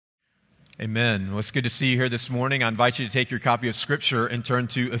Amen. Well, it's good to see you here this morning. I invite you to take your copy of Scripture and turn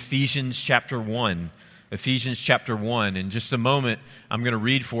to Ephesians chapter 1. Ephesians chapter 1. In just a moment, I'm going to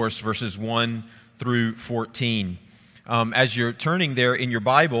read for us verses 1 through 14. As you're turning there in your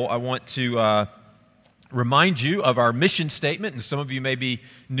Bible, I want to remind you of our mission statement. And some of you may be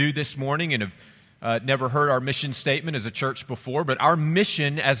new this morning and have never heard our mission statement as a church before. But our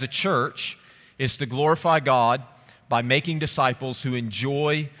mission as a church is to glorify God by making disciples who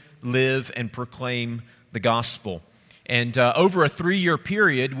enjoy, live, and proclaim the gospel. And over a 3-year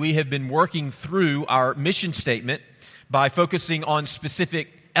period, we have been working through our mission statement by focusing on specific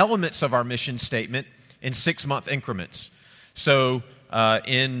elements of our mission statement in 6-month increments. So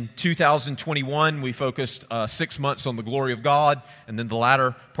in 2021, we focused 6 months on the glory of God, and then the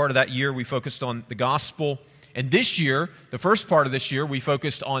latter part of that year, we focused on the gospel. And this year, the first part of this year, we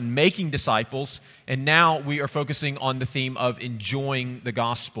focused on making disciples, and now we are focusing on the theme of enjoying the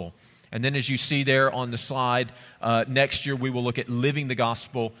gospel. And then as you see there on the slide, next year we will look at living the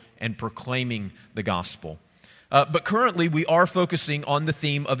gospel and proclaiming the gospel. But currently we are focusing on the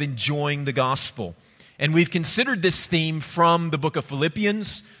theme of enjoying the gospel. And we've considered this theme from the book of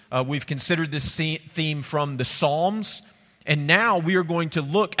Philippians. We've considered this theme from the Psalms. And now we are going to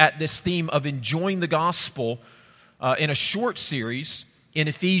look at this theme of enjoying the gospel in a short series in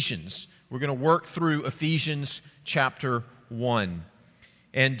Ephesians. We're going to work through Ephesians chapter 1.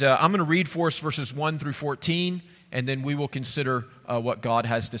 And I'm going to read for us verses 1 through 14, and then we will consider what God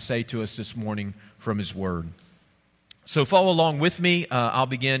has to say to us this morning from His Word. So follow along with me. I'll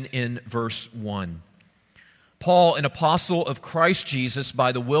begin in verse 1. Paul, an apostle of Christ Jesus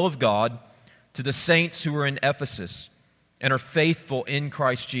by the will of God, to the saints who are in Ephesus and are faithful in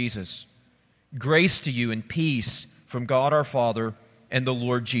Christ Jesus. Grace to you and peace from God our Father and the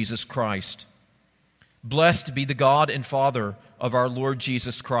Lord Jesus Christ. Blessed be the God and Father of our Lord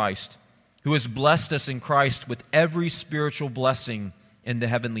Jesus Christ, who has blessed us in Christ with every spiritual blessing in the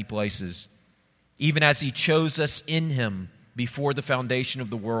heavenly places, even as He chose us in Him before the foundation of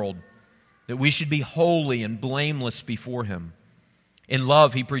the world, that we should be holy and blameless before Him. In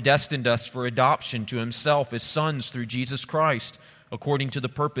love, He predestined us for adoption to Himself as sons through Jesus Christ, according to the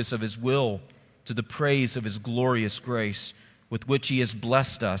purpose of His will, to the praise of His glorious grace, with which He has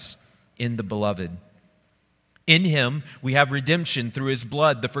blessed us in the Beloved. In Him we have redemption through His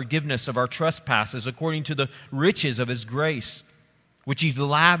blood, the forgiveness of our trespasses, according to the riches of His grace, which He's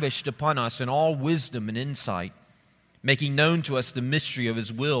lavished upon us in all wisdom and insight, making known to us the mystery of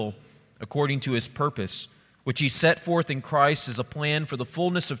His will, according to His purpose, which He set forth in Christ as a plan for the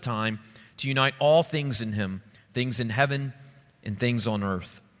fullness of time, to unite all things in Him, things in heaven and things on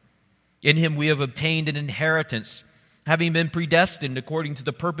earth. In Him we have obtained an inheritance, having been predestined according to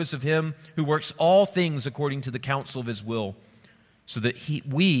the purpose of Him who works all things according to the counsel of His will, so that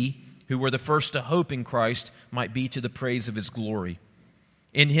we, who were the first to hope in Christ, might be to the praise of His glory.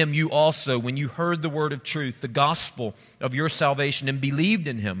 In Him you also, when you heard the word of truth, the gospel of your salvation, and believed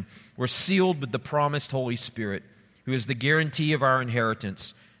in Him, were sealed with the promised Holy Spirit, who is the guarantee of our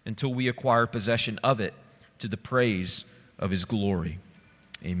inheritance until we acquire possession of it, to the praise of His glory.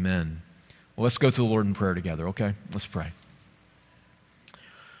 Amen. Well, let's go to the Lord in prayer together, okay? Let's pray.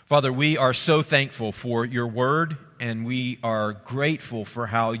 Father, we are so thankful for your word, and we are grateful for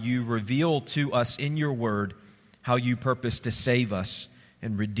how you reveal to us in your word how you purpose to save us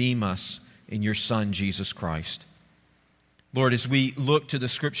and redeem us in your Son, Jesus Christ. Lord, as we look to the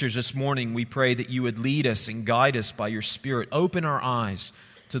Scriptures this morning, we pray that you would lead us and guide us by your Spirit. Open our eyes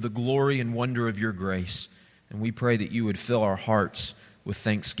to the glory and wonder of your grace, and we pray that you would fill our hearts with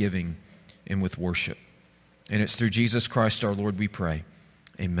thanksgiving and with worship. And it's through Jesus Christ our Lord we pray.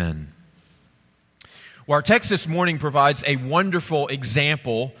 Amen. Well, our text this morning provides a wonderful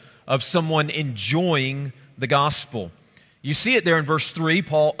example of someone enjoying the gospel. You see it there in verse 3.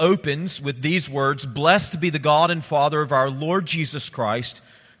 Paul opens with these words, "Blessed be the God and Father of our Lord Jesus Christ,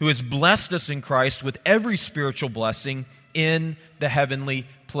 who has blessed us in Christ with every spiritual blessing in the heavenly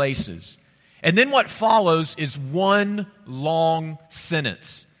places." And then what follows is one long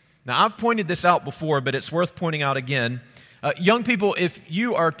sentence. Now, I've pointed this out before, but it's worth pointing out again. Young people, if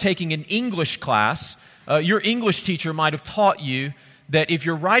you are taking an English class, your English teacher might have taught you that if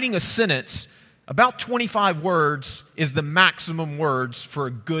you're writing a sentence, about 25 words is the maximum words for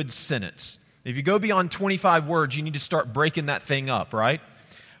a good sentence. If you go beyond 25 words, you need to start breaking that thing up, right?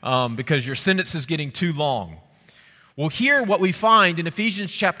 Because your sentence is getting too long. Well, here what we find in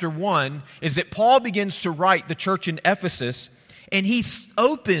Ephesians chapter 1 is that Paul begins to write the church in Ephesus, and he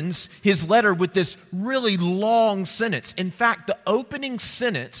opens his letter with this really long sentence. In fact, the opening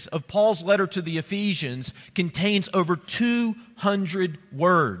sentence of Paul's letter to the Ephesians contains over 200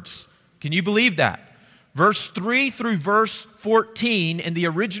 words. Can you believe that? Verse 3 through verse 14 in the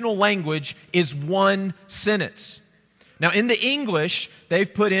original language is one sentence. Now, in the English,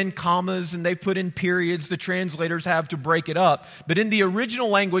 they've put in commas and they've put in periods. The translators have to break it up. But in the original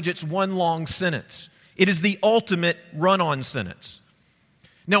language, it's one long sentence. It is the ultimate run-on sentence.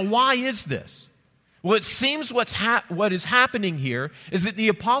 Now, why is this? Well, it seems what is happening here is that the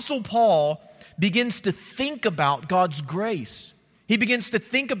Apostle Paul begins to think about God's grace. He begins to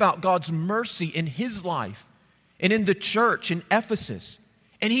think about God's mercy in his life and in the church in Ephesus.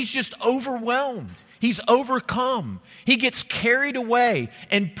 And he's just overwhelmed. He's overcome. He gets carried away,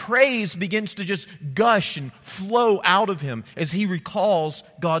 and praise begins to just gush and flow out of him as he recalls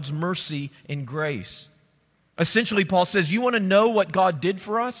God's mercy and grace. Essentially, Paul says, you want to know what God did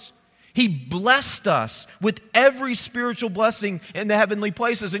for us? He blessed us with every spiritual blessing in the heavenly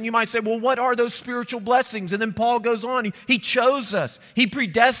places. And you might say, well, what are those spiritual blessings? And then Paul goes on. He chose us. He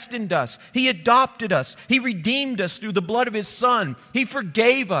predestined us. He adopted us. He redeemed us through the blood of His Son. He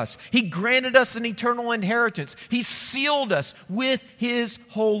forgave us. He granted us an eternal inheritance. He sealed us with His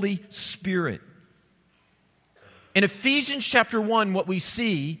Holy Spirit. In Ephesians chapter 1, what we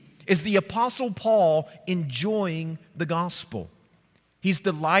see is the Apostle Paul enjoying the gospel. He's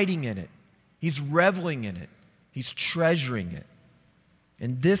delighting in it. He's reveling in it. He's treasuring it.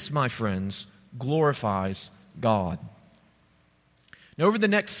 And this, my friends, glorifies God. Now, over the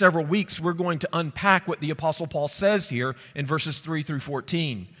next several weeks, we're going to unpack what the Apostle Paul says here in verses 3 through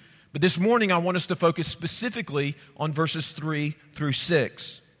 14. But this morning, I want us to focus specifically on verses 3 through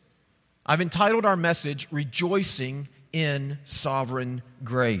 6. I've entitled our message, Rejoicing in Sovereign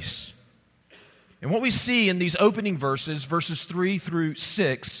Grace. And what we see in these opening verses, verses 3 through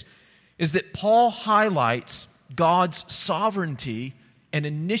 6, is that Paul highlights God's sovereignty and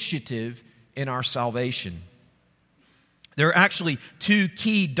initiative in our salvation. There are actually two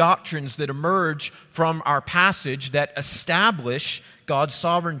key doctrines that emerge from our passage that establish God's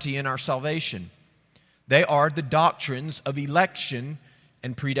sovereignty in our salvation. They are the doctrines of election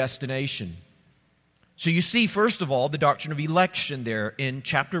and predestination. So you see, first of all, the doctrine of election there in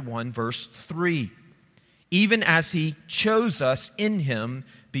chapter 1, verse 3. Even as He chose us in Him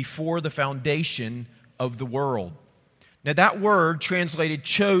before the foundation of the world. Now that word translated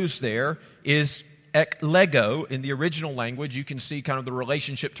chose there is eklego in the original language. You can see kind of the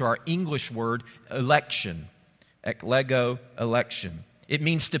relationship to our English word election. Eklego, election. It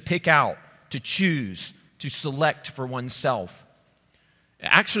means to pick out, to choose, to select for oneself.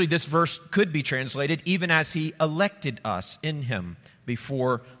 Actually, this verse could be translated, even as He elected us in Him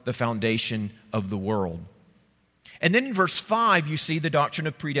before the foundation of the world. And then in verse 5, you see the doctrine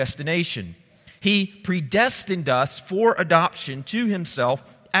of predestination. He predestined us for adoption to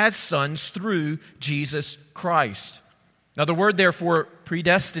Himself as sons through Jesus Christ. Now, the word there for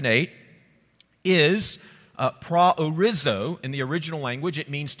predestinate is praorizo in the original language.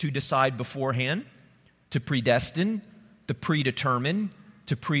 It means to decide beforehand, to predestine, to predetermine,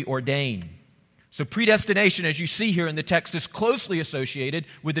 to preordain. So predestination, as you see here in the text, is closely associated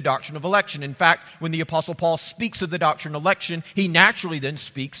with the doctrine of election. In fact, when the Apostle Paul speaks of the doctrine of election, he naturally then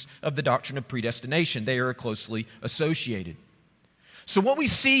speaks of the doctrine of predestination. They are closely associated. So what we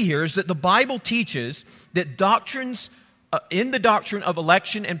see here is that the Bible teaches that doctrines, in the doctrine of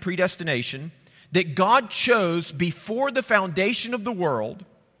election and predestination, that God chose before the foundation of the world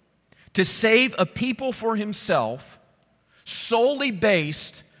to save a people for Himself solely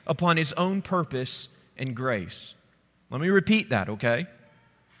based upon His own purpose and grace. Let me repeat that, okay?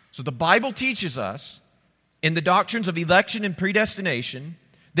 So the Bible teaches us in the doctrines of election and predestination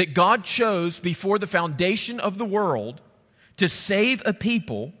that God chose before the foundation of the world to save a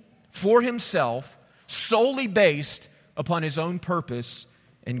people for Himself solely based upon His own purpose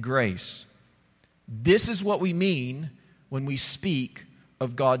and grace. This is what we mean when we speak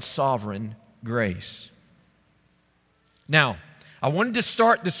of God's sovereign grace. Now, I wanted to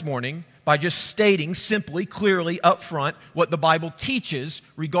start this morning by just stating simply, clearly, up front what the Bible teaches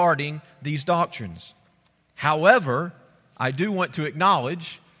regarding these doctrines. However, I do want to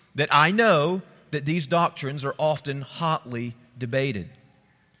acknowledge that I know that these doctrines are often hotly debated.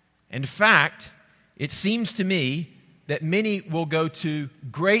 In fact, it seems to me that many will go to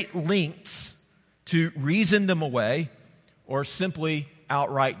great lengths to reason them away or simply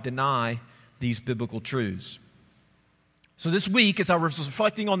outright deny these biblical truths. So this week, as I was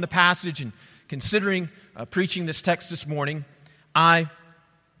reflecting on the passage and considering preaching this text this morning, I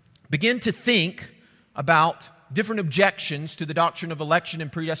began to think about different objections to the doctrine of election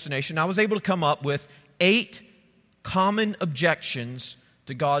and predestination. I was able to come up with 8 common objections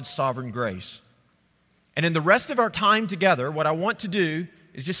to God's sovereign grace. And in the rest of our time together, what I want to do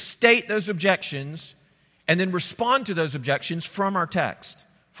is just state those objections and then respond to those objections from our text,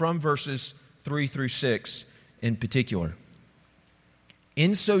 from verses 3 through 6 in particular.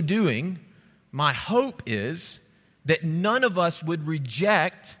 In so doing, my hope is that none of us would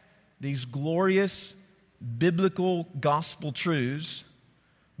reject these glorious biblical gospel truths,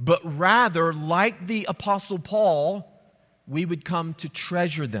 but rather, like the Apostle Paul, we would come to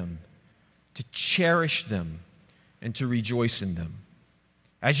treasure them, to cherish them, and to rejoice in them.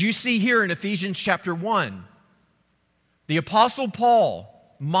 As you see here in Ephesians chapter 1, the Apostle Paul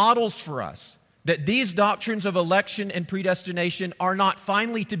models for us that these doctrines of election and predestination are not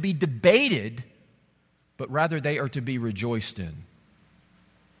finally to be debated, but rather they are to be rejoiced in.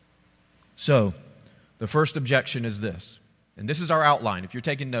 So, the first objection is this, and this is our outline. If you're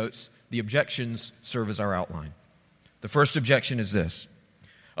taking notes, the objections serve as our outline. The first objection is this: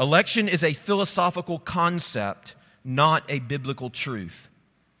 election is a philosophical concept, not a biblical truth.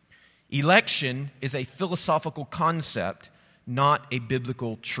 Election is a philosophical concept, not a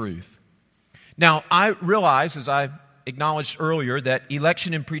biblical truth. Now, I realize, as I acknowledged earlier, that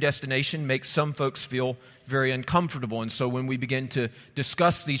election and predestination makes some folks feel very uncomfortable. And so when we begin to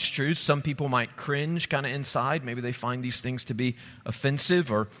discuss these truths, some people might cringe kind of inside. Maybe they find these things to be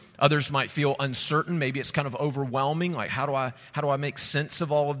offensive, or others might feel uncertain. Maybe it's kind of overwhelming. Like, how do I make sense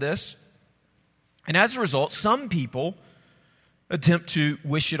of all of this? And as a result, some people attempt to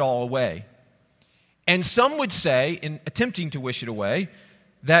wish it all away. And some would say, in attempting to wish it away,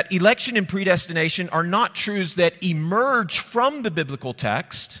 that election and predestination are not truths that emerge from the biblical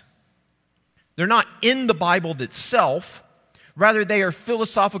text. They're not in the Bible itself. Rather, they are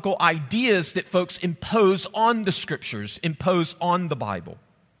philosophical ideas that folks impose on the Scriptures, impose on the Bible,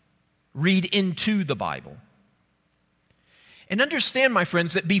 read into the Bible. And understand, my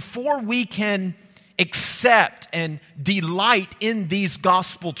friends, that before we can accept and delight in these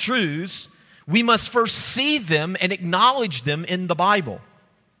gospel truths, we must first see them and acknowledge them in the Bible.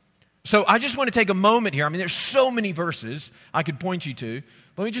 So I just want to take a moment here. I mean, there's so many verses I could point you to.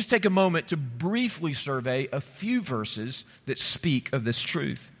 But let me just take a moment to briefly survey a few verses that speak of this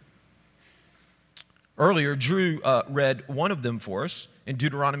truth. Earlier, Drew read one of them for us in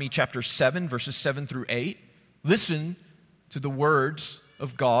Deuteronomy chapter 7, verses 7 through 8. Listen to the words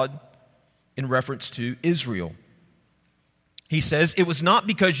of God in reference to Israel. He says, "It was not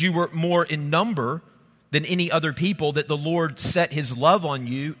because you were more in number than any other people that the Lord set His love on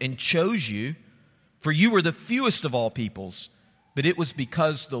you and chose you, for you were the fewest of all peoples, but it was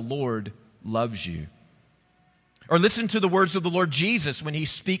because the Lord loves you." Or listen to the words of the Lord Jesus when He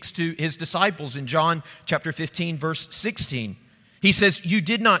speaks to His disciples in John chapter 15, verse 16. He says, "You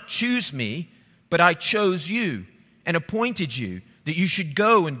did not choose me, but I chose you and appointed you, that you should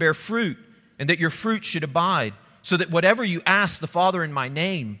go and bear fruit, and that your fruit should abide, so that whatever you ask the Father in my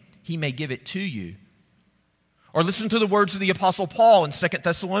name, He may give it to you." Or listen to the words of the Apostle Paul in 2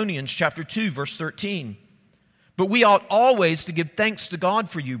 Thessalonians chapter 2, verse 13. "But we ought always to give thanks to God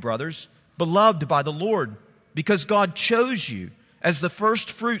for you, brothers, beloved by the Lord, because God chose you as the first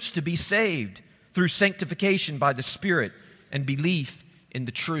fruits to be saved through sanctification by the Spirit and belief in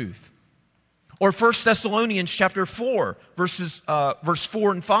the truth." Or 1 Thessalonians chapter 4, verse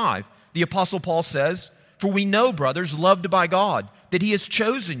 4 and 5, the Apostle Paul says, "For we know, brothers, loved by God, that He has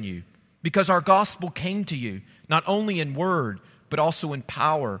chosen you, because our gospel came to you, not only in word, but also in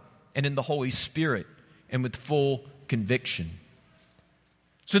power and in the Holy Spirit, and with full conviction."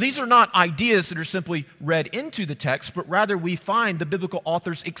 So these are not ideas that are simply read into the text, but rather we find the biblical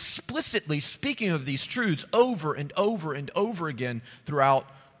authors explicitly speaking of these truths over and over and over again throughout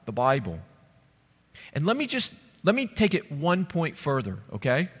the Bible. And let me take it one point further,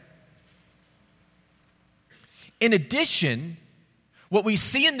 okay? In addition, what we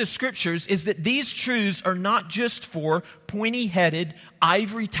see in the Scriptures is that these truths are not just for pointy-headed,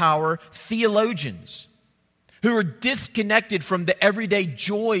 ivory tower theologians who are disconnected from the everyday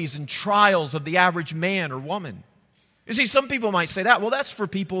joys and trials of the average man or woman. You see, some people might say that, well, that's for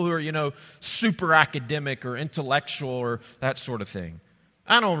people who are, super academic or intellectual or that sort of thing.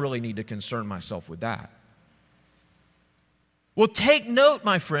 I don't really need to concern myself with that. Well, take note,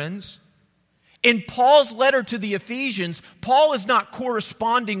 my friends. In Paul's letter to the Ephesians, Paul is not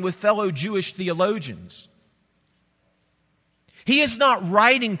corresponding with fellow Jewish theologians. He is not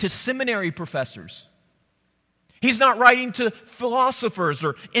writing to seminary professors. He's not writing to philosophers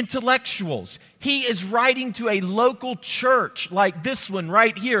or intellectuals. He is writing to a local church like this one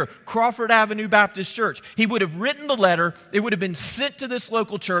right here, Crawford Avenue Baptist Church. He would have written the letter, it would have been sent to this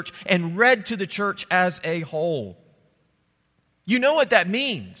local church and read to the church as a whole. You know what that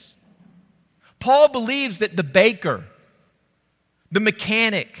means? Paul believes that the baker, the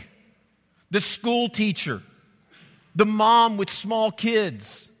mechanic, the school teacher, the mom with small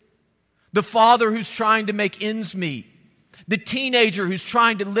kids, the father who's trying to make ends meet, the teenager who's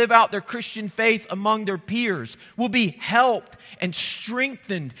trying to live out their Christian faith among their peers will be helped and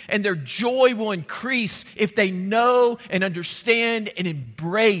strengthened, and their joy will increase if they know and understand and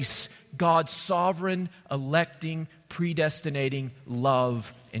embrace God's sovereign, electing, predestinating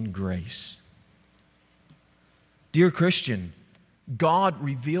love and grace. Dear Christian, God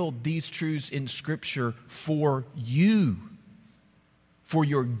revealed these truths in Scripture for you, for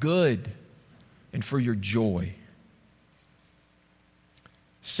your good, and for your joy.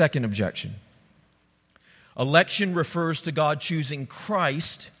 Second objection. Election refers to God choosing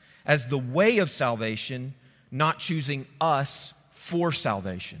Christ as the way of salvation, not choosing us for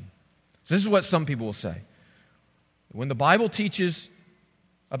salvation. So this is what some people will say. When the Bible teaches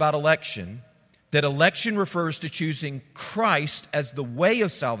about election, that election refers to choosing Christ as the way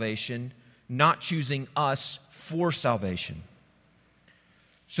of salvation, not choosing us for salvation.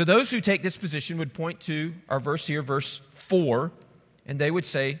 So those who take this position would point to our verse here, verse 4, and they would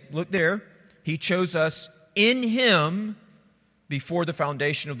say, look there, He chose us in Him before the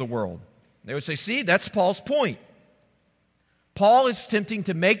foundation of the world. They would say, see, that's Paul's point. Paul is attempting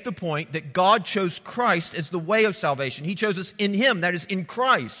to make the point that God chose Christ as the way of salvation. He chose us in Him, that is, in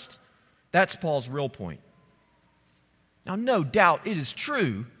Christ. That's Paul's real point. Now, no doubt it is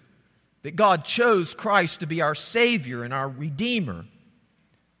true that God chose Christ to be our Savior and our Redeemer.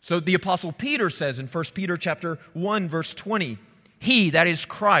 So the Apostle Peter says in 1 Peter chapter 1, verse 20, He, that is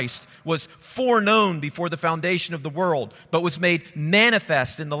Christ, was foreknown before the foundation of the world, but was made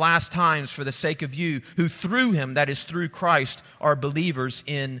manifest in the last times for the sake of you, who through Him, that is through Christ, are believers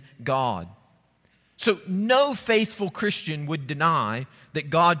in God. So no faithful Christian would deny that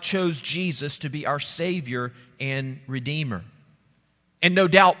God chose Jesus to be our Savior and Redeemer. And no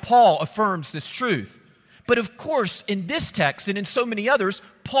doubt Paul affirms this truth. But of course, in this text and in so many others,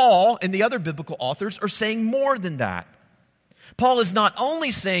 Paul and the other biblical authors are saying more than that. Paul is not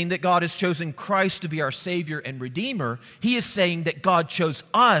only saying that God has chosen Christ to be our Savior and Redeemer, he is saying that God chose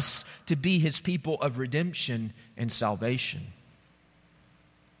us to be His people of redemption and salvation.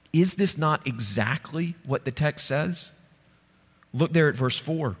 Is this not exactly what the text says? Look there at verse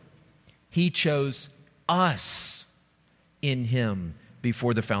 4. He chose us in Him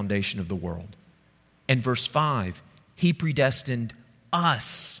before the foundation of the world. And verse 5, He predestined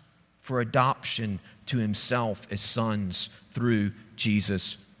us for adoption to Himself as sons through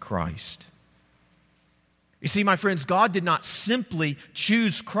Jesus Christ. You see, my friends, God did not simply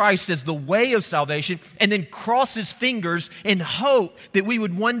choose Christ as the way of salvation and then cross His fingers and hope that we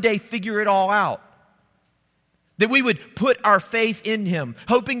would one day figure it all out. That we would put our faith in Him,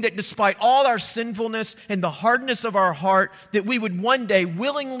 hoping that despite all our sinfulness and the hardness of our heart, that we would one day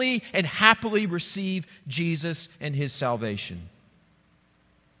willingly and happily receive Jesus and His salvation.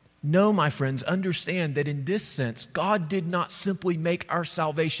 No, my friends, understand that in this sense, God did not simply make our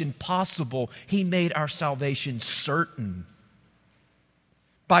salvation possible. He made our salvation certain.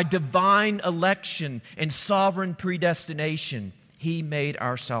 By divine election and sovereign predestination, He made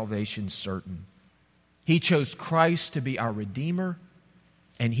our salvation certain. He chose Christ to be our Redeemer,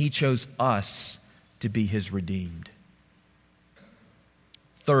 and He chose us to be His redeemed.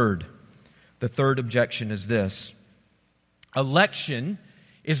 Third, the third objection is this. Election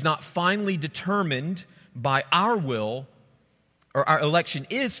is not finally determined by our will, or our election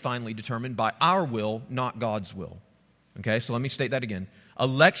is finally determined by our will, not God's will. Okay, so let me state that again.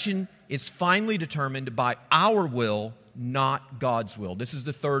 Election is finally determined by our will, not God's will. This is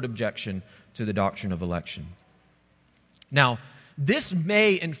the third objection to the doctrine of election. Now, this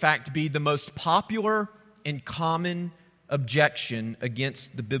may in fact be the most popular and common objection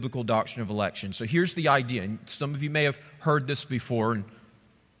against the biblical doctrine of election. So here's the idea, and some of you may have heard this before. And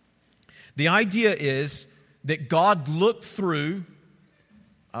the idea is that God looked through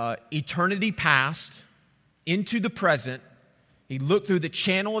eternity past into the present. He looked through the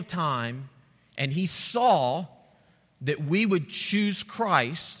channel of time, and He saw that we would choose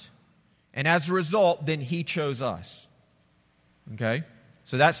Christ, and as a result, then He chose us. Okay?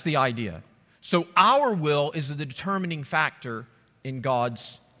 So that's the idea. So our will is the determining factor in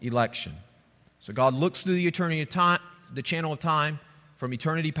God's election. So God looks through the eternity of time, the channel of time, from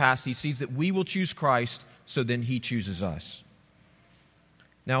eternity past. He sees that we will choose Christ, so then He chooses us.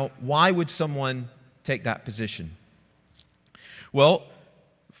 Now, why would someone take that position? Well,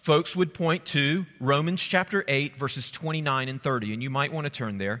 folks would point to Romans chapter 8, verses 29 and 30, and you might want to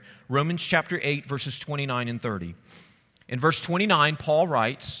turn there. Romans chapter 8, verses 29 and 30. In verse 29, Paul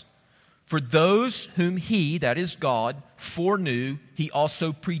writes, For those whom he, that is God, foreknew, he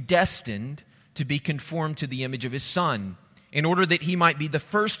also predestined to be conformed to the image of his Son, in order that he might be the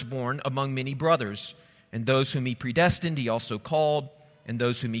firstborn among many brothers. And those whom he predestined, he also called. And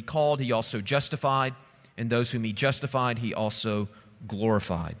those whom he called, he also justified. And those whom he justified, he also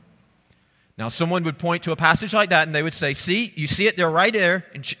glorified. Now, someone would point to a passage like that, and they would say, see, you see it there, right there,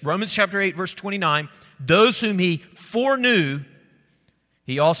 in Romans chapter 8, verse 29. Those whom he foreknew,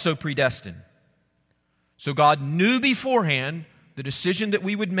 he also predestined. So God knew beforehand the decision that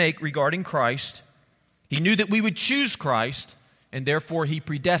we would make regarding Christ. He knew that we would choose Christ, and therefore he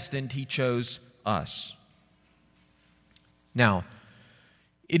predestined, he chose us. Now,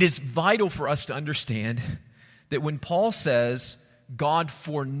 it is vital for us to understand that when Paul says God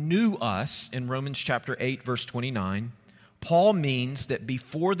foreknew us in Romans chapter 8, verse 29, Paul means that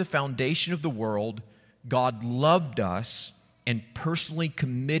before the foundation of the world, God loved us and personally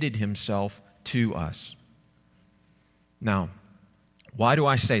committed himself to us. Now, why do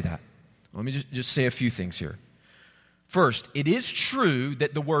I say that? Let me just say a few things here. First, it is true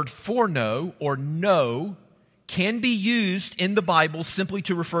that the word foreknow or know can be used in the Bible simply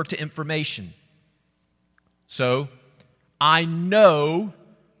to refer to information. So, I know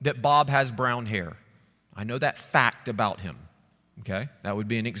that Bob has brown hair. I know that fact about him. Okay? That would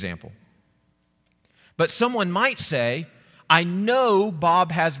be an example. But someone might say, I know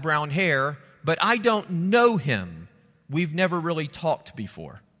Bob has brown hair, but I don't know him. We've never really talked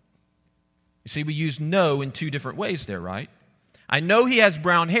before. You see, we use know in two different ways there, right? I know he has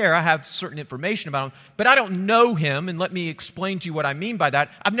brown hair. I have certain information about him, but I don't know him, and let me explain to you what I mean by that.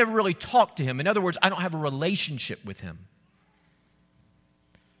 I've never really talked to him. In other words, I don't have a relationship with him.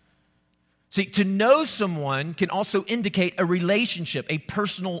 See, to know someone can also indicate a relationship, a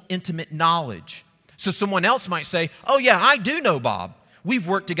personal, intimate knowledge. So someone else might say, oh yeah, I do know Bob. We've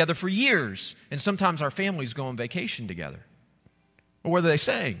worked together for years, and sometimes our families go on vacation together. Well, what are they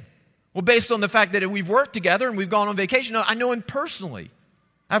saying? Well, based on the fact that we've worked together and we've gone on vacation, I know him personally.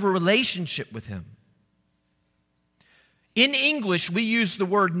 I have a relationship with him. In English, we use the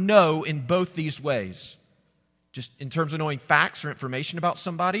word know in both these ways. Just in terms of knowing facts or information about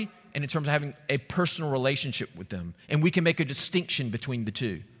somebody, and in terms of having a personal relationship with them. And we can make a distinction between the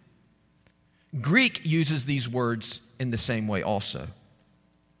two. Greek uses these words in the same way also.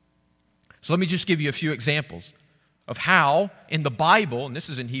 So let me just give you a few examples of how in the Bible, and this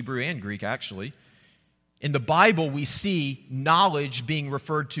is in Hebrew and Greek actually, in the Bible we see knowledge being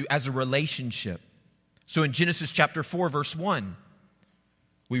referred to as a relationship. So in Genesis chapter 4, verse 1,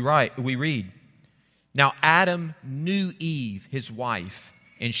 we read, now Adam knew Eve, his wife,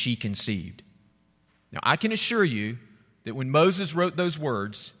 and she conceived. Now I can assure you that when Moses wrote those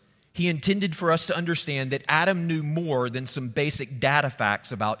words, he intended for us to understand that Adam knew more than some basic data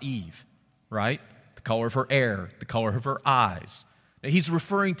facts about Eve, right? The color of her hair, the color of her eyes. Now, he's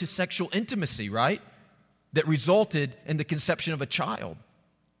referring to sexual intimacy, right? That resulted in the conception of a child.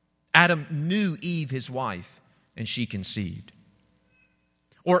 Adam knew Eve, his wife, and she conceived.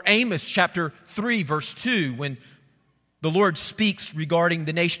 Or Amos chapter 3, verse 2, when the Lord speaks regarding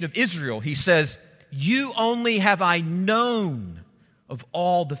the nation of Israel, he says, you only have I known of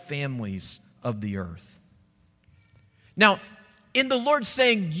all the families of the earth. Now, in the Lord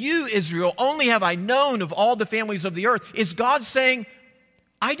saying, you, Israel, only have I known of all the families of the earth, is God saying,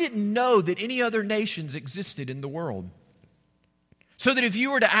 I didn't know that any other nations existed in the world. So that if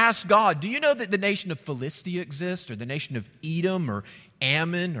you were to ask God, do you know that the nation of Philistia exists, or the nation of Edom, or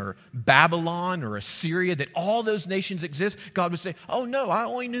Ammon, or Babylon, or Assyria, that all those nations exist, God would say, oh no, I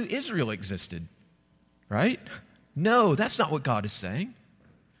only knew Israel existed. Right? No, that's not what God is saying.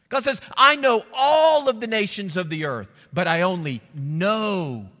 God says, I know all of the nations of the earth, but I only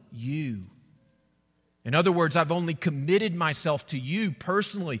know you. In other words, I've only committed myself to you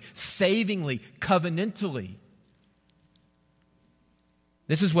personally, savingly, covenantally.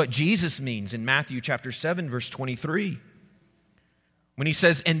 This is what Jesus means in Matthew chapter 7, verse 23. When he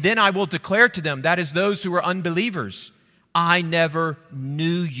says, and then I will declare to them, that is those who are unbelievers, I never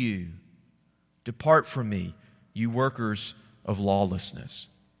knew you. Depart from me, you workers of lawlessness.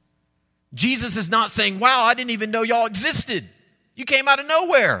 Jesus is not saying, wow, I didn't even know y'all existed. You came out of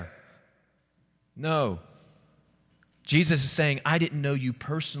nowhere. No. Jesus is saying, I didn't know you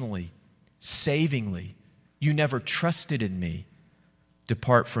personally, savingly. You never trusted in me.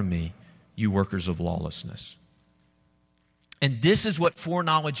 Depart from me, you workers of lawlessness. And this is what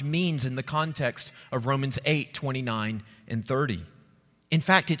foreknowledge means in the context of Romans 8, 29 and 30. In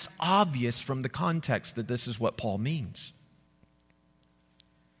fact, it's obvious from the context that this is what Paul means.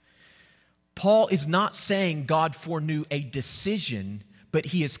 Paul is not saying God foreknew a decision, but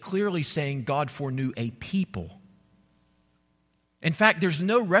he is clearly saying God foreknew a people. In fact, there's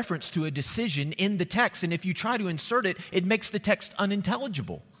no reference to a decision in the text, and if you try to insert it, it makes the text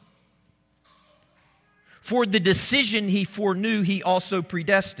unintelligible. For the decision he foreknew, he also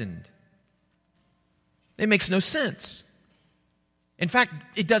predestined. It makes no sense. In fact,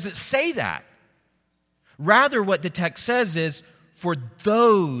 it doesn't say that. Rather, what the text says is, for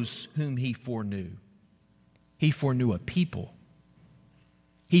those whom he foreknew a people.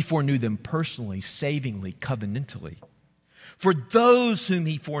 He foreknew them personally, savingly, covenantally. For those whom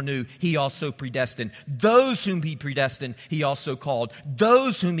he foreknew, he also predestined. Those whom he predestined, he also called.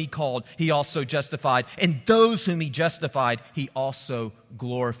 Those whom he called, he also justified. And those whom he justified, he also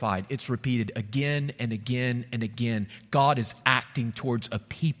glorified. It's repeated again and again and again. God is acting towards a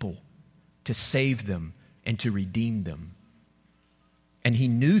people to save them and to redeem them. And he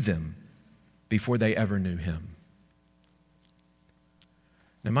knew them before they ever knew him.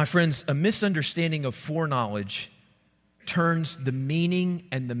 Now, my friends, a misunderstanding of foreknowledge turns the meaning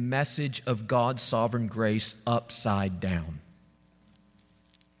and the message of God's sovereign grace upside down.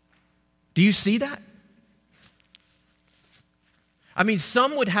 Do you see that? I mean,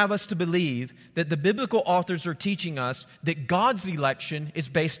 some would have us to believe that the biblical authors are teaching us that God's election is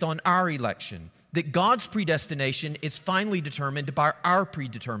based on our election, that God's predestination is finally determined by our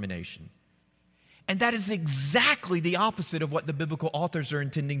predetermination. And that is exactly the opposite of what the biblical authors are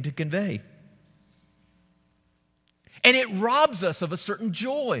intending to convey. And it robs us of a certain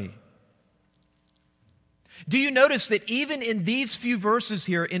joy. Do you notice that even in these few verses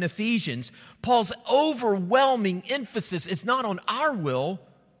here in Ephesians, Paul's overwhelming emphasis is not on our will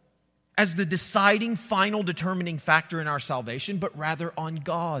as the deciding, final, determining factor in our salvation, but rather on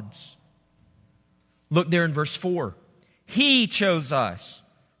God's. Look there in verse 4. He chose us.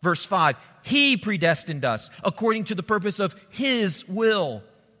 Verse 5. He predestined us according to the purpose of His will.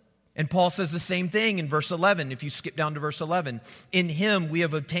 And Paul says the same thing in verse 11. If you skip down to verse 11, in Him we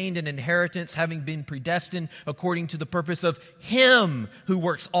have obtained an inheritance, having been predestined according to the purpose of Him who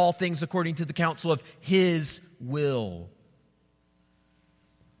works all things according to the counsel of His will.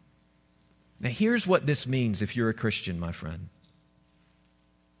 Now here's what this means if you're a Christian, my friend.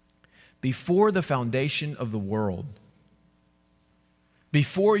 Before the foundation of the world,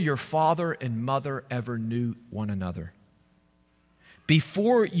 before your father and mother ever knew one another,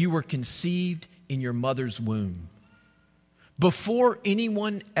 before you were conceived in your mother's womb, before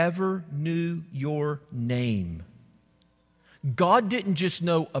anyone ever knew your name, God didn't just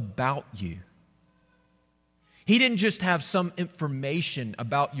know about you. He didn't just have some information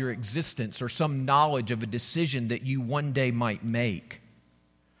about your existence or some knowledge of a decision that you one day might make.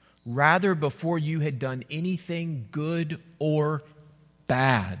 Rather, before you had done anything good or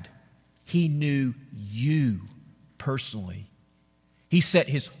bad, He knew you personally. He set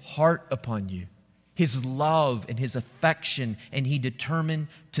His heart upon you, His love and His affection, and He determined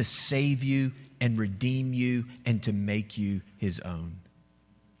to save you and redeem you and to make you His own.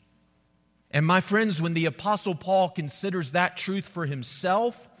 And my friends, when the Apostle Paul considers that truth for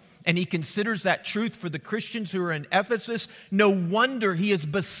himself, and he considers that truth for the Christians who are in Ephesus, no wonder he is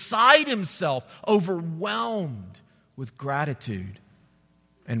beside himself, overwhelmed with gratitude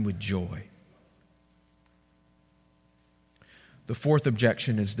and with joy. The fourth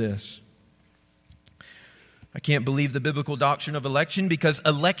objection is this. I can't believe the biblical doctrine of election because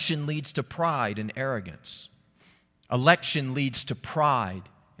election leads to pride and arrogance. Election leads to pride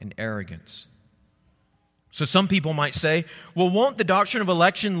and arrogance. So some people might say, well, won't the doctrine of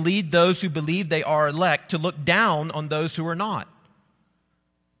election lead those who believe they are elect to look down on those who are not?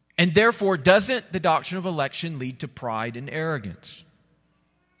 And therefore, doesn't the doctrine of election lead to pride and arrogance?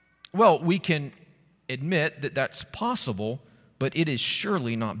 Well, we can admit that that's possible, but it is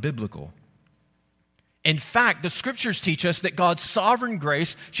surely not biblical. In fact, the Scriptures teach us that God's sovereign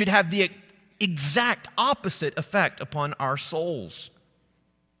grace should have the exact opposite effect upon our souls.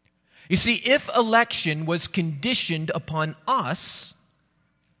 You see, if election was conditioned upon us,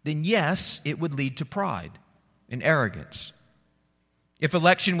 then yes, it would lead to pride and arrogance. If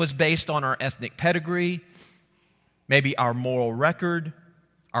election was based on our ethnic pedigree, maybe our moral record,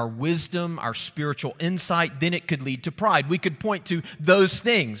 our wisdom, our spiritual insight, then it could lead to pride. We could point to those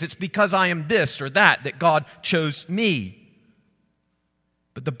things. It's because I am this or that God chose me.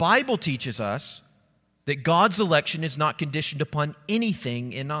 But the Bible teaches us that God's election is not conditioned upon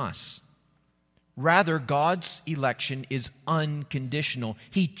anything in us. Rather, God's election is unconditional.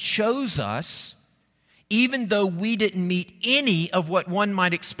 He chose us even though we didn't meet any of what one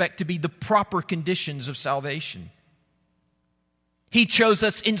might expect to be the proper conditions of salvation. He chose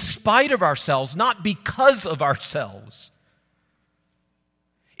us in spite of ourselves, not because of ourselves.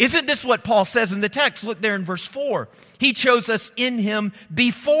 Isn't this what Paul says in the text? Look there in verse 4. He chose us in Him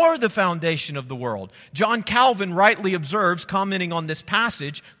before the foundation of the world. John Calvin rightly observes, commenting on this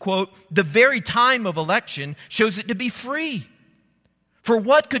passage, quote, "The very time of election shows it to be free. For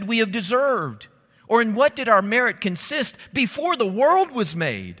what could we have deserved? Or in what did our merit consist before the world was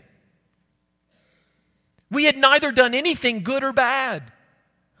made? We had neither done anything good or bad.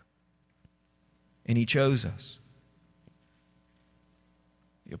 And He chose us."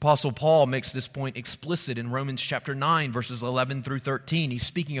 The Apostle Paul makes this point explicit in Romans chapter 9, verses 11 through 13. He's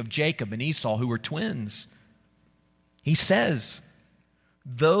speaking of Jacob and Esau, who were twins. He says,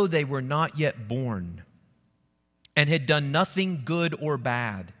 "Though they were not yet born and had done nothing good or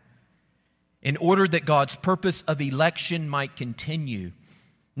bad, in order that God's purpose of election might continue,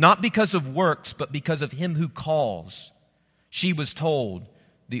 not because of works, but because of Him who calls, she was told,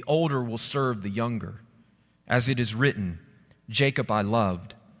 the older will serve the younger. As it is written, Jacob I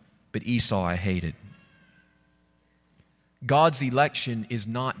loved, but Esau I hated." God's election is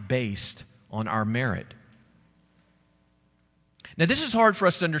not based on our merit. Now, this is hard for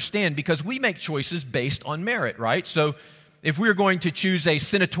us to understand because we make choices based on merit, right? So, if we're going to choose a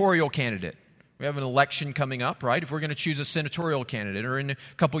senatorial candidate, we have an election coming up, right? If we're going to choose a senatorial candidate, or in a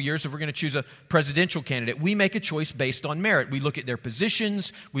couple years, if we're going to choose a presidential candidate, we make a choice based on merit. We look at their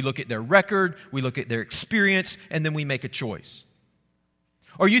positions, we look at their record, we look at their experience, and then we make a choice.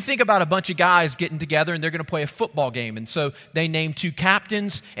 Or you think about a bunch of guys getting together and they're going to play a football game. And so they name two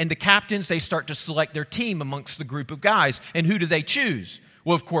captains, and the captains, they start to select their team amongst the group of guys. And who do they choose?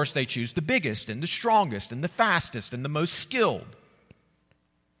 Well, of course, they choose the biggest and the strongest and the fastest and the most skilled.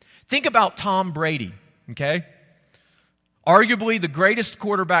 Think about Tom Brady, okay? Arguably the greatest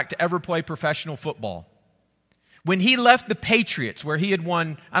quarterback to ever play professional football. When he left the Patriots, where he had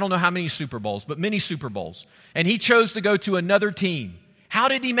won, I don't know how many Super Bowls, but many Super Bowls, and he chose to go to another team, how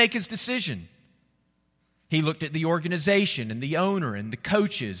did he make his decision? He looked at the organization and the owner and the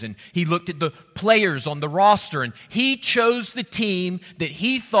coaches, and he looked at the players on the roster, and he chose the team that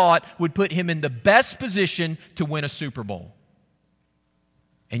he thought would put him in the best position to win a Super Bowl.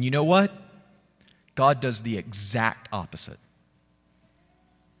 And you know what? God does the exact opposite.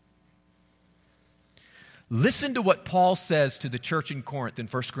 Listen to what Paul says to the church in Corinth in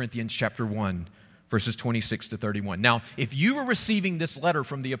 1 Corinthians chapter 1. Verses 26 to 31. Now, if you were receiving this letter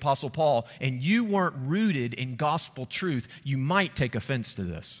from the Apostle Paul and you weren't rooted in gospel truth, you might take offense to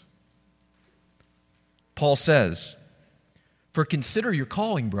this. Paul says, "For consider your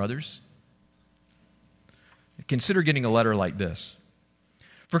calling, brothers." Consider getting a letter like this.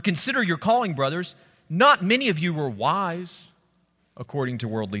 "For consider your calling, brothers. Not many of you were wise according to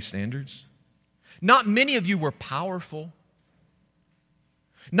worldly standards. Not many of you were powerful.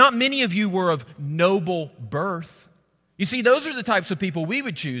 Not many of you were of noble birth." You see, those are the types of people we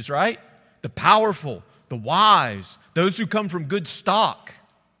would choose, right? The powerful, the wise, those who come from good stock.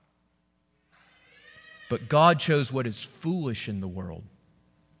 But God chose what is foolish in the world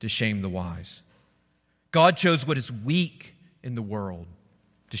to shame the wise. God chose what is weak in the world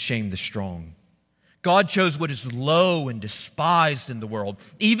to shame the strong. God chose what is low and despised in the world,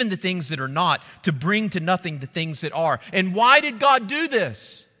 even the things that are not, to bring to nothing the things that are. And why did God do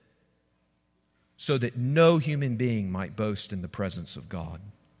this? So that no human being might boast in the presence of God.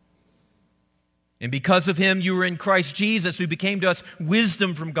 And because of Him, you were in Christ Jesus, who became to us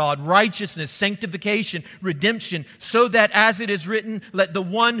wisdom from God, righteousness, sanctification, redemption, so that, as it is written, let the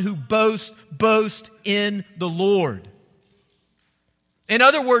one who boasts, boast in the Lord. In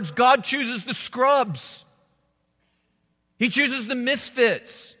other words, God chooses the scrubs. He chooses the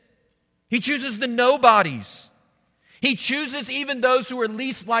misfits. He chooses the nobodies. He chooses even those who are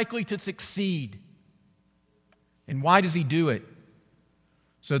least likely to succeed. And why does He do it?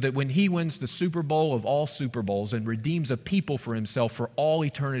 So that when He wins the Super Bowl of all Super Bowls and redeems a people for Himself for all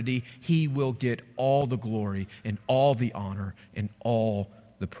eternity, He will get all the glory and all the honor and all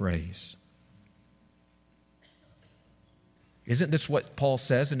the praise. Isn't this what Paul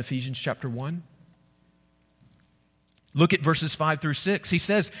says in Ephesians chapter 1? Look at verses 5 through 6. He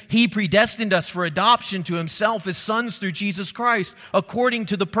says, He predestined us for adoption to Himself as sons through Jesus Christ, according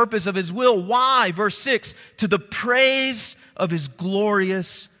to the purpose of His will. Why? Verse 6, to the praise of His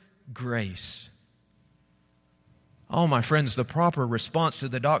glorious grace. Oh, my friends, the proper response to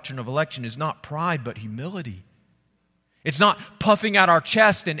the doctrine of election is not pride, but humility. It's not puffing out our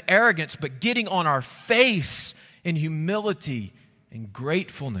chest in arrogance, but getting on our face in humility and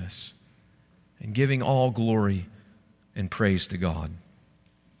gratefulness and giving all glory and praise to God.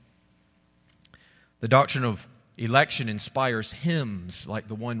 The doctrine of election inspires hymns like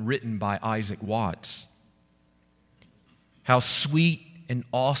the one written by Isaac Watts. How sweet and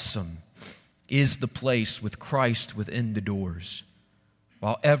awesome is the place with Christ within the doors,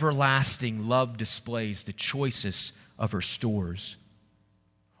 while everlasting love displays the choicest of her stores.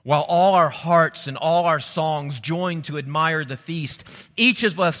 While all our hearts and all our songs join to admire the feast, each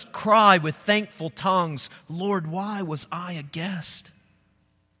of us cry with thankful tongues, Lord, why was I a guest?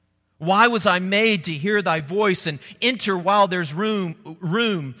 Why was I made to hear thy voice and enter while there's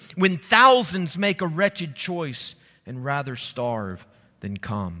room when thousands make a wretched choice and rather starve than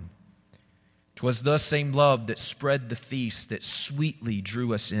come? 'Twas the same love that spread the feast that sweetly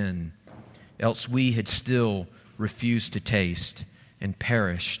drew us in, else we had still refused to taste and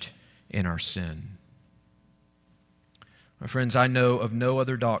perished in our sin. My friends, I know of no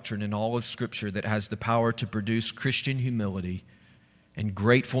other doctrine in all of Scripture that has the power to produce Christian humility and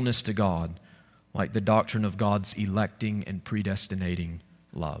gratefulness to God like the doctrine of God's electing and predestinating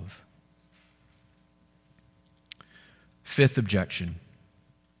love. Fifth objection.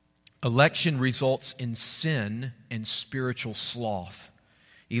 Election results in sin and spiritual sloth.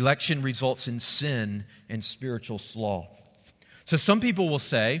 Election results in sin and spiritual sloth. So some people will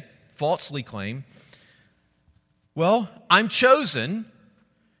say, falsely claim, well, I'm chosen,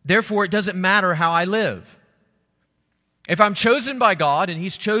 therefore it doesn't matter how I live. If I'm chosen by God and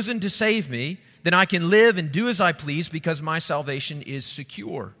He's chosen to save me, then I can live and do as I please because my salvation is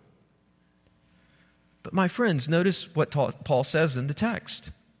secure. But my friends, notice what Paul says in the text.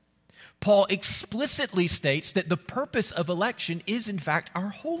 Paul explicitly states that the purpose of election is in fact our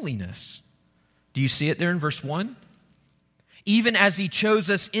holiness. Do you see it there in verse 1? Even as He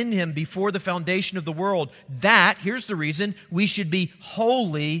chose us in Him before the foundation of the world, that, here's the reason, we should be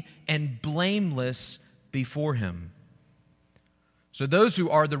holy and blameless before Him. So those who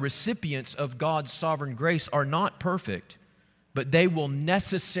are the recipients of God's sovereign grace are not perfect, but they will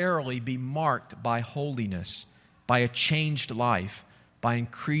necessarily be marked by holiness, by a changed life, by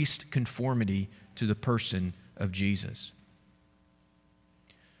increased conformity to the person of Jesus.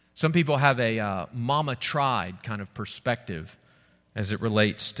 Some people have a mama tried kind of perspective as it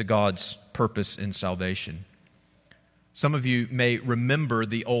relates to God's purpose in salvation. Some of you may remember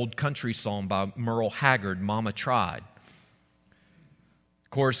the old country song by Merle Haggard, Mama Tried. The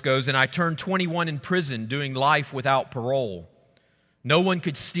chorus goes, and I turned 21 in prison doing life without parole. No one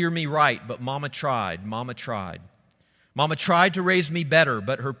could steer me right, but Mama tried, Mama tried. Mama tried to raise me better,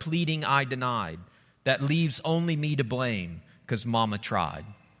 but her pleading I denied. That leaves only me to blame, because Mama tried.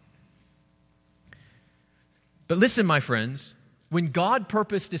 But listen, my friends, when God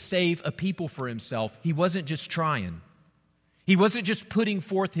purposed to save a people for Himself, He wasn't just trying. He wasn't just putting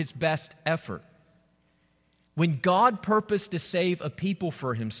forth His best effort. When God purposed to save a people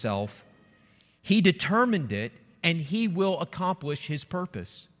for Himself, He determined it, and He will accomplish His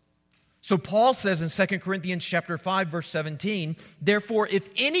purpose. So Paul says in 2 Corinthians chapter 5, verse 17, therefore, if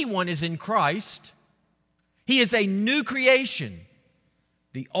anyone is in Christ, he is a new creation.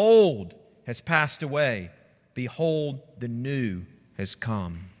 The old has passed away. Behold, the new has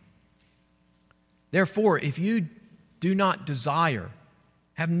come. Therefore, if you do not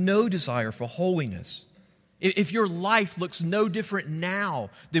have no desire for holiness, if your life looks no different now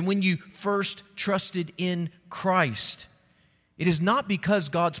than when you first trusted in Christ, it is not because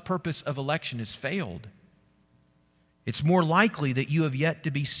God's purpose of election has failed. It's more likely that you have yet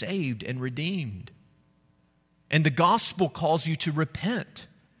to be saved and redeemed. And the gospel calls you to repent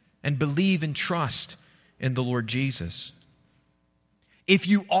and believe and trust in the Lord Jesus. If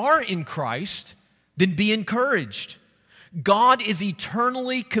you are in Christ, then be encouraged. God is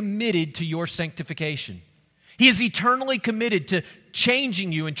eternally committed to your sanctification. He is eternally committed to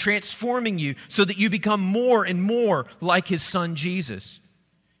changing you and transforming you so that you become more and more like His Son Jesus.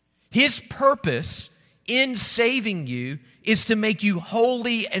 His purpose in saving you is to make you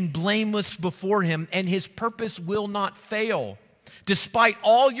holy and blameless before Him, and His purpose will not fail. Despite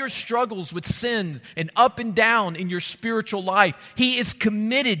all your struggles with sin and up and down in your spiritual life, He is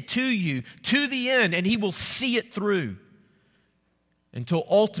committed to you to the end, and He will see it through until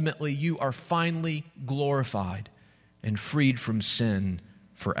ultimately you are finally glorified and freed from sin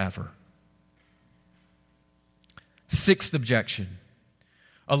forever. Sixth objection.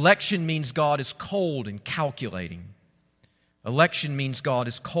 Election means God is cold and calculating. Election means God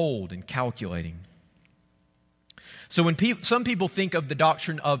is cold and calculating. So when some people think of the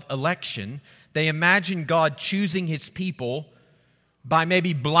doctrine of election, they imagine God choosing His people by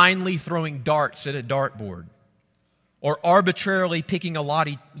maybe blindly throwing darts at a dartboard, or arbitrarily picking a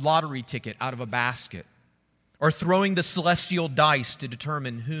lottery ticket out of a basket, or throwing the celestial dice to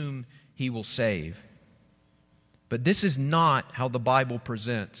determine whom He will save. But this is not how the Bible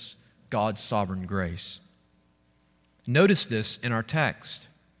presents God's sovereign grace. Notice this in our text.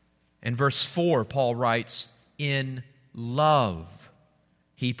 In verse 4, Paul writes, "In love,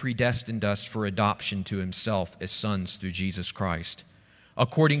 He predestined us for adoption to Himself as sons through Jesus Christ,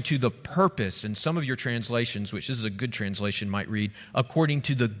 according to the purpose," and some of your translations, which this is a good translation, might read, "according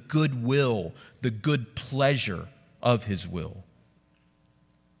to the good will, the good pleasure of His will."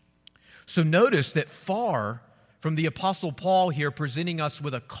 So notice that far from the Apostle Paul here presenting us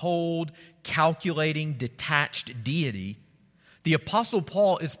with a cold, calculating, detached deity, the Apostle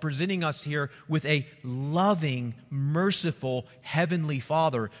Paul is presenting us here with a loving, merciful Heavenly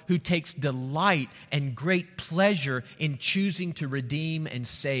Father who takes delight and great pleasure in choosing to redeem and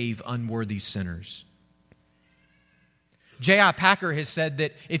save unworthy sinners. J.I. Packer has said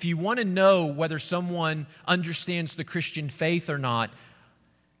that if you want to know whether someone understands the Christian faith or not,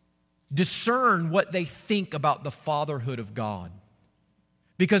 discern what they think about the fatherhood of God.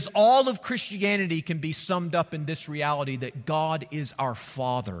 Because all of Christianity can be summed up in this reality that God is our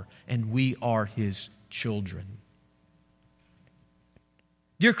Father and we are His children.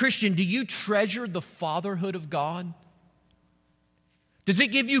 Dear Christian, do you treasure the fatherhood of God? Does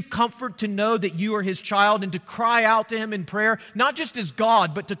it give you comfort to know that you are His child and to cry out to Him in prayer, not just as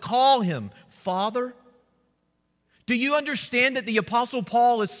God, but to call Him Father? Do you understand that the Apostle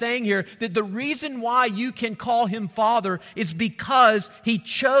Paul is saying here that the reason why you can call Him Father is because He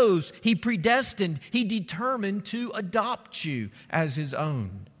chose, He predestined, He determined to adopt you as His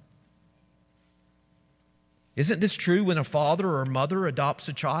own? Isn't this true when a father or a mother adopts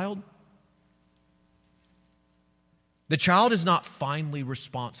a child? The child is not finally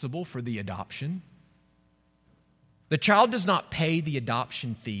responsible for the adoption. The child does not pay the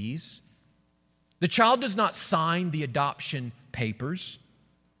adoption fees. The child does not sign the adoption papers.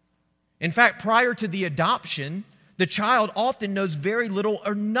 In fact, prior to the adoption, the child often knows very little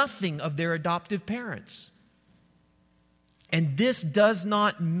or nothing of their adoptive parents. And this does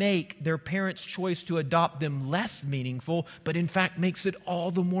not make their parents' choice to adopt them less meaningful, but in fact makes it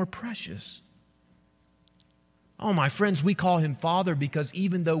all the more precious. Oh, my friends, we call Him Father because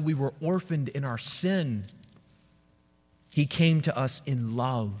even though we were orphaned in our sin, He came to us in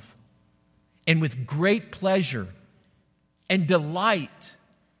love. And with great pleasure and delight,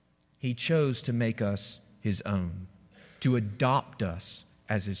 He chose to make us His own, to adopt us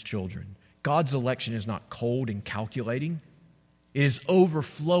as His children. God's election is not cold and calculating. It is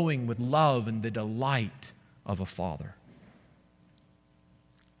overflowing with love and the delight of a father.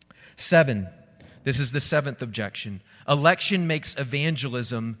 7, this is the seventh objection. Election makes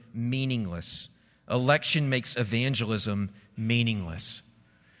evangelism meaningless. Election makes evangelism meaningless.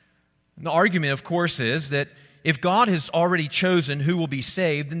 The argument, of course, is that if God has already chosen who will be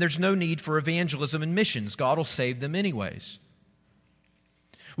saved, then there's no need for evangelism and missions. God will save them anyways.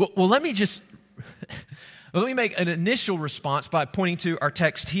 Well, let me make an initial response by pointing to our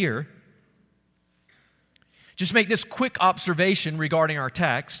text here. Just make this quick observation regarding our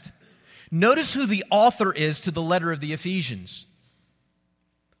text. Notice who the author is to the letter of the Ephesians.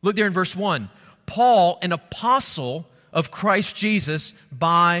 Look there in verse 1. Paul, an apostle of Christ Jesus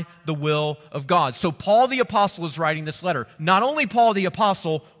by the will of God. So Paul the apostle is writing this letter. Not only Paul the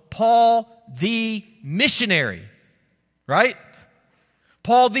apostle, Paul the missionary, right?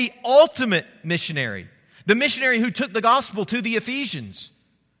 Paul the ultimate missionary. The missionary who took the gospel to the Ephesians,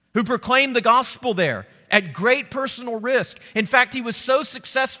 who proclaimed the gospel there at great personal risk. In fact, he was so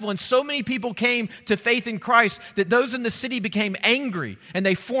successful and so many people came to faith in Christ that those in the city became angry and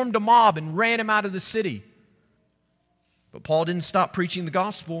they formed a mob and ran him out of the city. But Paul didn't stop preaching the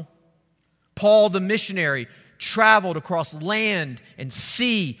gospel. Paul, the missionary, traveled across land and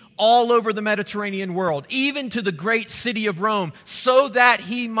sea all over the Mediterranean world, even to the great city of Rome, so that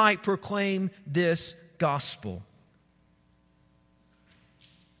he might proclaim this gospel.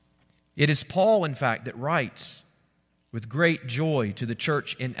 It is Paul, in fact, that writes with great joy to the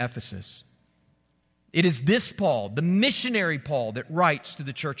church in Ephesus. It is this Paul, the missionary Paul, that writes to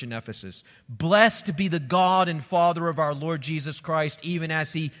the church in Ephesus, "Blessed be the God and Father of our Lord Jesus Christ, even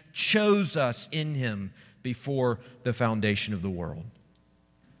as He chose us in Him before the foundation of the world."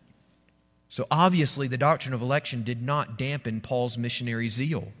 So obviously the doctrine of election did not dampen Paul's missionary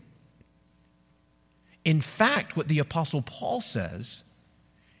zeal. In fact, what the Apostle Paul says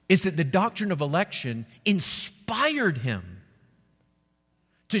is that the doctrine of election inspired him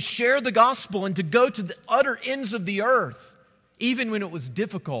to share the gospel and to go to the utter ends of the earth, even when it was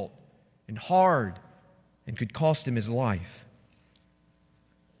difficult and hard and could cost him his life.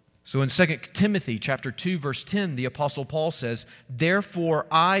 So in 2 Timothy chapter 2, verse 10, the Apostle Paul says, "Therefore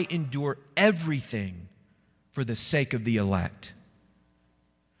I endure everything for the sake of the elect."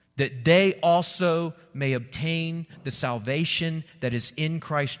 that they also may obtain the salvation that is in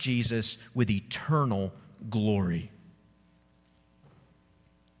Christ Jesus with eternal glory.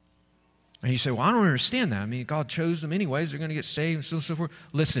 And you say, well, I don't understand that. I mean, God chose them anyways. They're going to get saved and so on and so forth.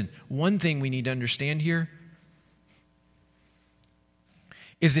 Listen, one thing we need to understand here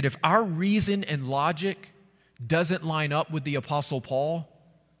is that if our reason and logic doesn't line up with the Apostle Paul,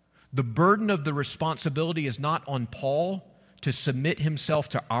 the burden of the responsibility is not on Paul to submit himself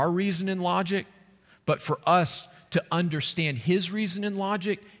to our reason and logic, but for us to understand his reason and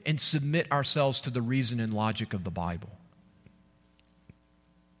logic and submit ourselves to the reason and logic of the Bible.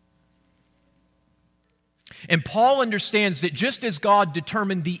 And Paul understands that just as God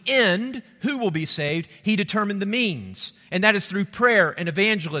determined the end, who will be saved, He determined the means. And that is through prayer and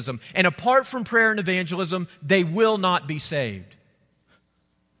evangelism. And apart from prayer and evangelism, they will not be saved.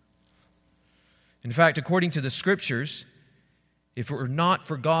 In fact, according to the Scriptures, if it were not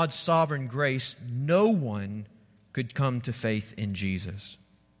for God's sovereign grace, no one could come to faith in Jesus.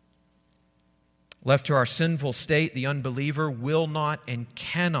 Left to our sinful state, the unbeliever will not and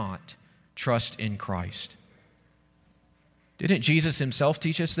cannot trust in Christ. Didn't Jesus Himself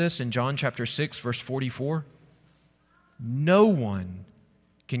teach us this in John chapter 6, verse 44? No one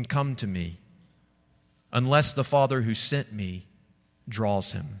can come to me unless the Father who sent me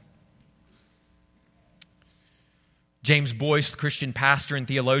draws him. James Boyce, the Christian pastor and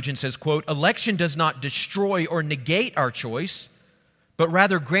theologian, says, quote, "Election does not destroy or negate our choice, but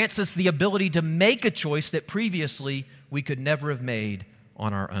rather grants us the ability to make a choice that previously we could never have made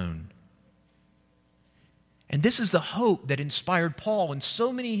on our own." And this is the hope that inspired Paul and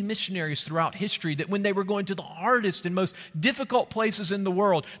so many missionaries throughout history, that when they were going to the hardest and most difficult places in the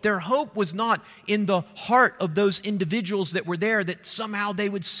world, their hope was not in the heart of those individuals that were there, that somehow they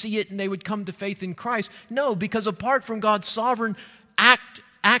would see it and they would come to faith in Christ. No, because apart from God's sovereign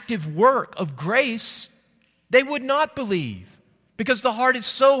active work of grace, they would not believe, because the heart is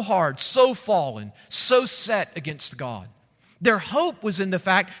so hard, so fallen, so set against God. Their hope was in the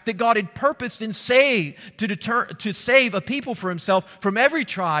fact that God had purposed and to save a people for Himself from every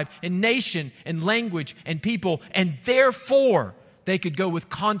tribe and nation and language and people, and therefore they could go with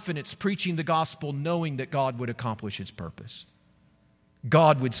confidence preaching the gospel, knowing that God would accomplish His purpose.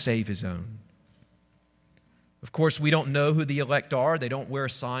 God would save His own. Of course, we don't know who the elect are. They don't wear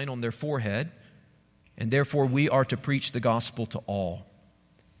a sign on their forehead, and therefore we are to preach the gospel to all.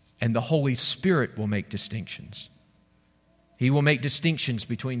 And the Holy Spirit will make distinctions. He will make distinctions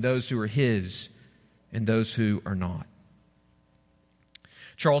between those who are His and those who are not.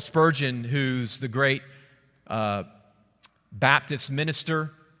 Charles Spurgeon, who's the great Baptist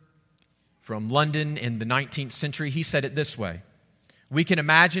minister from London in the 19th century, he said it this way: "We can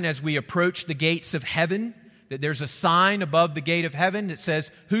imagine as we approach the gates of heaven that there's a sign above the gate of heaven that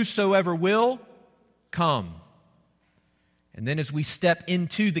says, 'Whosoever will, come.' And then as we step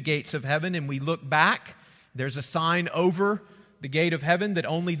into the gates of heaven and we look back, there's a sign over the gate of heaven that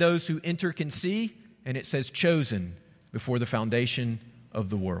only those who enter can see, and it says, 'Chosen before the foundation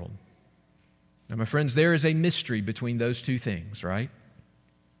of the world.'" Now, my friends, there is a mystery between those two things, right?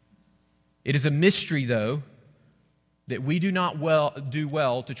 It is a mystery, though, that we do not do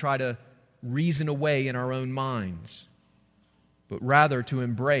well to try to reason away in our own minds, but rather to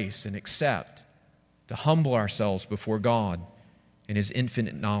embrace and accept, to humble ourselves before God and His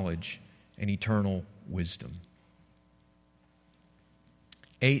infinite knowledge and eternal wisdom.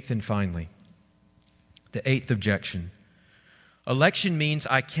 Eighth and finally, the eighth objection. Election means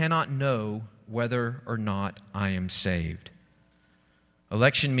I cannot know whether or not I am saved.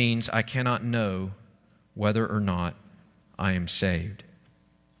 Election means I cannot know whether or not I am saved.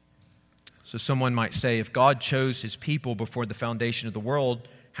 So someone might say, if God chose His people before the foundation of the world,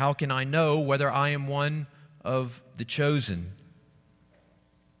 how can I know whether I am one of the chosen?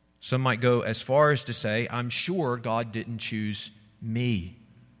 Some might go as far as to say, I'm sure God didn't choose me.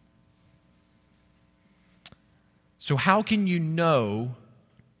 So how can you know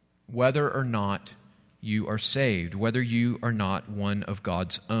whether or not you are saved, whether you are not one of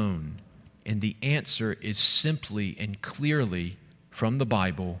God's own? And the answer is simply and clearly from the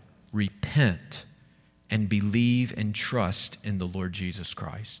Bible: repent and believe and trust in the Lord Jesus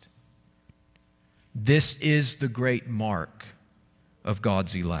Christ. This is the great mark of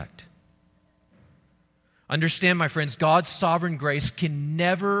God's elect. Understand, my friends, God's sovereign grace can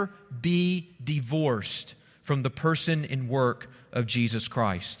never be divorced from the person and work of Jesus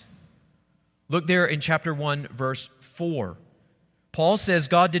Christ. Look there in chapter 1, verse 4. Paul says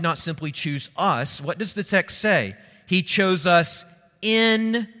God did not simply choose us. What does the text say? He chose us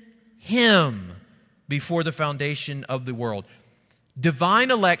in Him before the foundation of the world.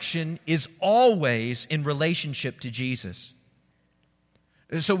 Divine election is always in relationship to Jesus.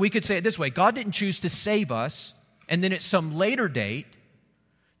 So we could say it this way: God didn't choose to save us and then at some later date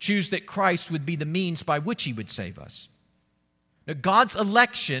choose that Christ would be the means by which He would save us. Now, God's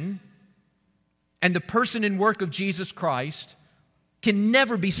election and the person and work of Jesus Christ can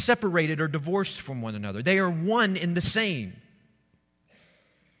never be separated or divorced from one another. They are one in the same.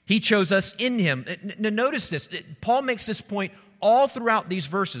 He chose us in Him. Now notice this. Paul makes this point all throughout these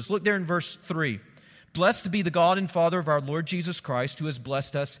verses. Look there in verse 3. Blessed be the God and Father of our Lord Jesus Christ, who has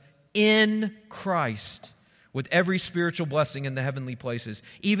blessed us in Christ with every spiritual blessing in the heavenly places,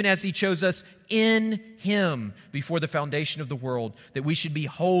 even as He chose us in Him before the foundation of the world, that we should be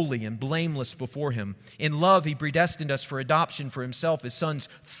holy and blameless before Him. In love, He predestined us for adoption for Himself as sons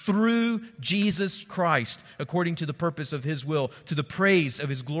through Jesus Christ, according to the purpose of His will, to the praise of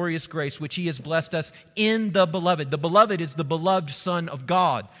His glorious grace, which He has blessed us in the Beloved. The Beloved is the beloved Son of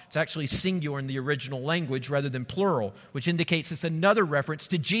God. It's actually singular in the original language rather than plural, which indicates it's another reference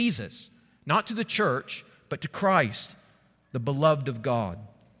to Jesus, not to the church, but to Christ, the beloved of God.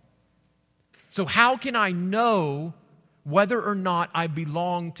 So how can I know whether or not I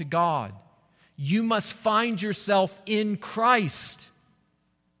belong to God? You must find yourself in Christ.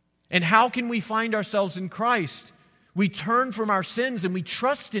 And how can we find ourselves in Christ? We turn from our sins and we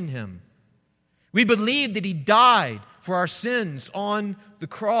trust in Him. We believe that He died for our sins on the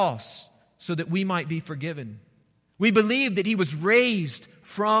cross so that we might be forgiven. We believe that He was raised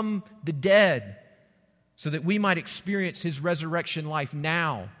from the dead so that we might experience His resurrection life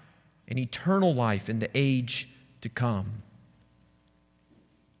now and eternal life in the age to come.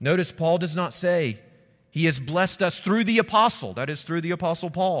 Notice Paul does not say He has blessed us through the apostle, that is through the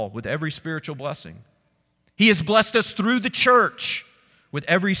apostle Paul, with every spiritual blessing. He has blessed us through the church with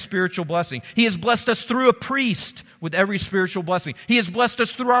every spiritual blessing. He has blessed us through a priest with every spiritual blessing. He has blessed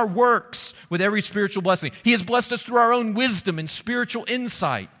us through our works with every spiritual blessing. He has blessed us through our own wisdom and spiritual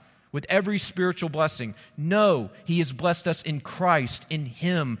insight with every spiritual blessing. No, He has blessed us in Christ, in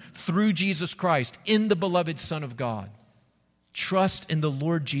Him, through Jesus Christ, in the beloved Son of God. Trust in the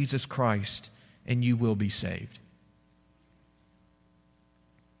Lord Jesus Christ, and you will be saved.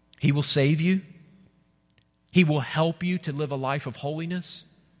 He will save you. He will help you to live a life of holiness,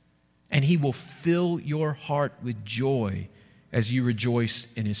 and He will fill your heart with joy as you rejoice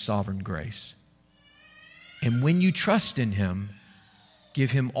in His sovereign grace. And when you trust in Him,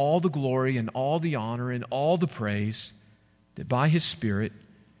 give Him all the glory and all the honor and all the praise that by His Spirit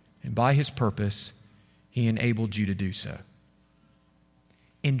and by His purpose, He enabled you to do so.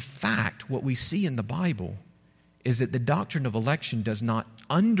 In fact, what we see in the Bible is that the doctrine of election does not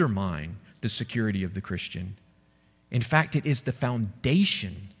undermine the security of the Christian. In fact, it is the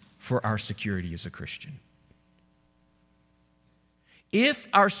foundation for our security as a Christian. If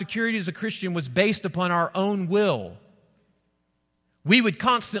our security as a Christian was based upon our own will, we would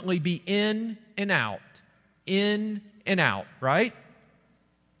constantly be in and out, right?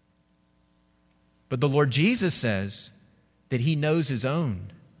 But the Lord Jesus says that He knows His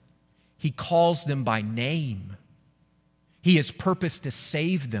own. He calls them by name. He has purposed to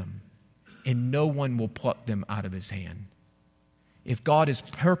save them, and no one will pluck them out of His hand. If God has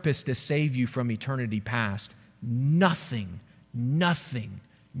purposed to save you from eternity past, nothing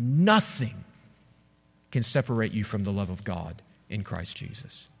can separate you from the love of God in Christ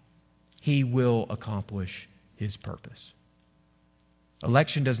Jesus. He will accomplish His purpose.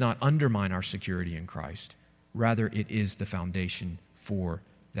 Election does not undermine our security in Christ. Rather, it is the foundation for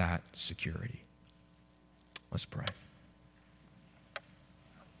that security. Let's pray.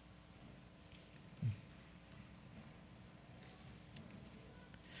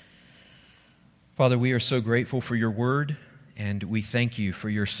 Father, we are so grateful for Your word, and we thank You for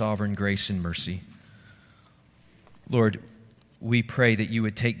Your sovereign grace and mercy. Lord, we pray that You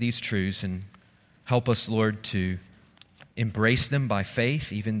would take these truths and help us, Lord, to embrace them by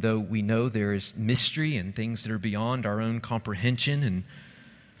faith, even though we know there is mystery and things that are beyond our own comprehension. And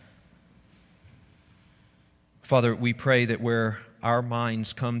Father, we pray that where our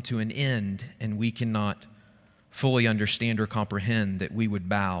minds come to an end and we cannot fully understand or comprehend, that we would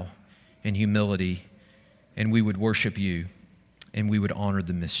bow in humility and we would worship You and we would honor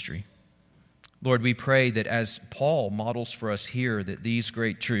the mystery. Lord, we pray that as Paul models for us here, that these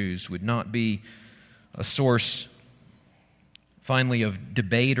great truths would not be a source, finally, of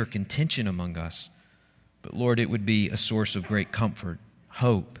debate or contention among us, but Lord, it would be a source of great comfort,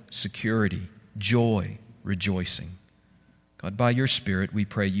 hope, security, joy, rejoicing. God, by Your Spirit, we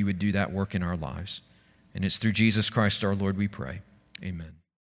pray You would do that work in our lives. And it's through Jesus Christ our Lord we pray. Amen.